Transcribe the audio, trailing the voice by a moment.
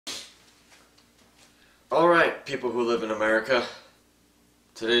Alright, people who live in America,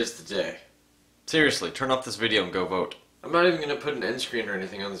 today's the day. Seriously, turn off this video and go vote. I'm not even going to put an end screen or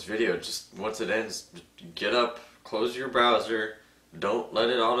anything on this video, just once it ends, get up, close your browser, don't let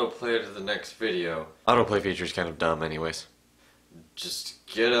it autoplay to the next video. Autoplay feature is kind of dumb anyways. Just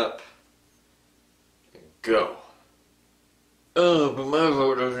get up and go. Oh, but my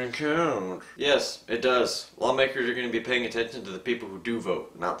vote doesn't count. Yes, it does. Lawmakers are going to be paying attention to the people who do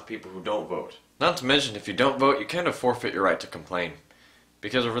vote, not the people who don't vote. Not to mention, if you don't vote, you kind of forfeit your right to complain.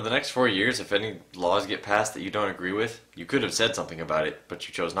 Because over the next 4 years, if any laws get passed that you don't agree with, you could have said something about it, but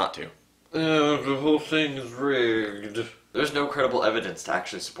you chose not to. The whole thing is rigged. There's no credible evidence to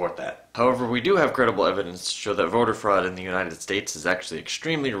actually support that. However, we do have credible evidence to show that voter fraud in the United States is actually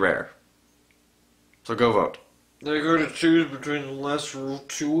extremely rare. So go vote. They're going to choose between the lesser of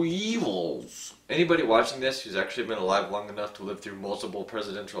two evils. Anybody watching this who's actually been alive long enough to live through multiple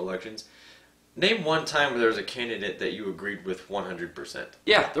presidential elections, name one time where there was a candidate that you agreed with 100%.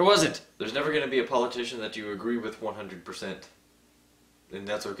 Yeah, there wasn't. There's never going to be a politician that you agree with 100%. And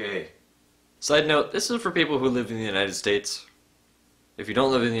that's okay. Side note, this is for people who live in the United States. If you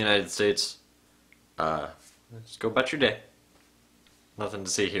don't live in the United States, just go about your day. Nothing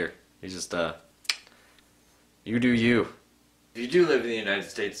to see here. You just, you do you. If you do live in the United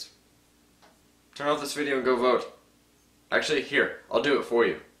States, turn off this video and go vote. Actually, here, I'll do it for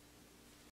you.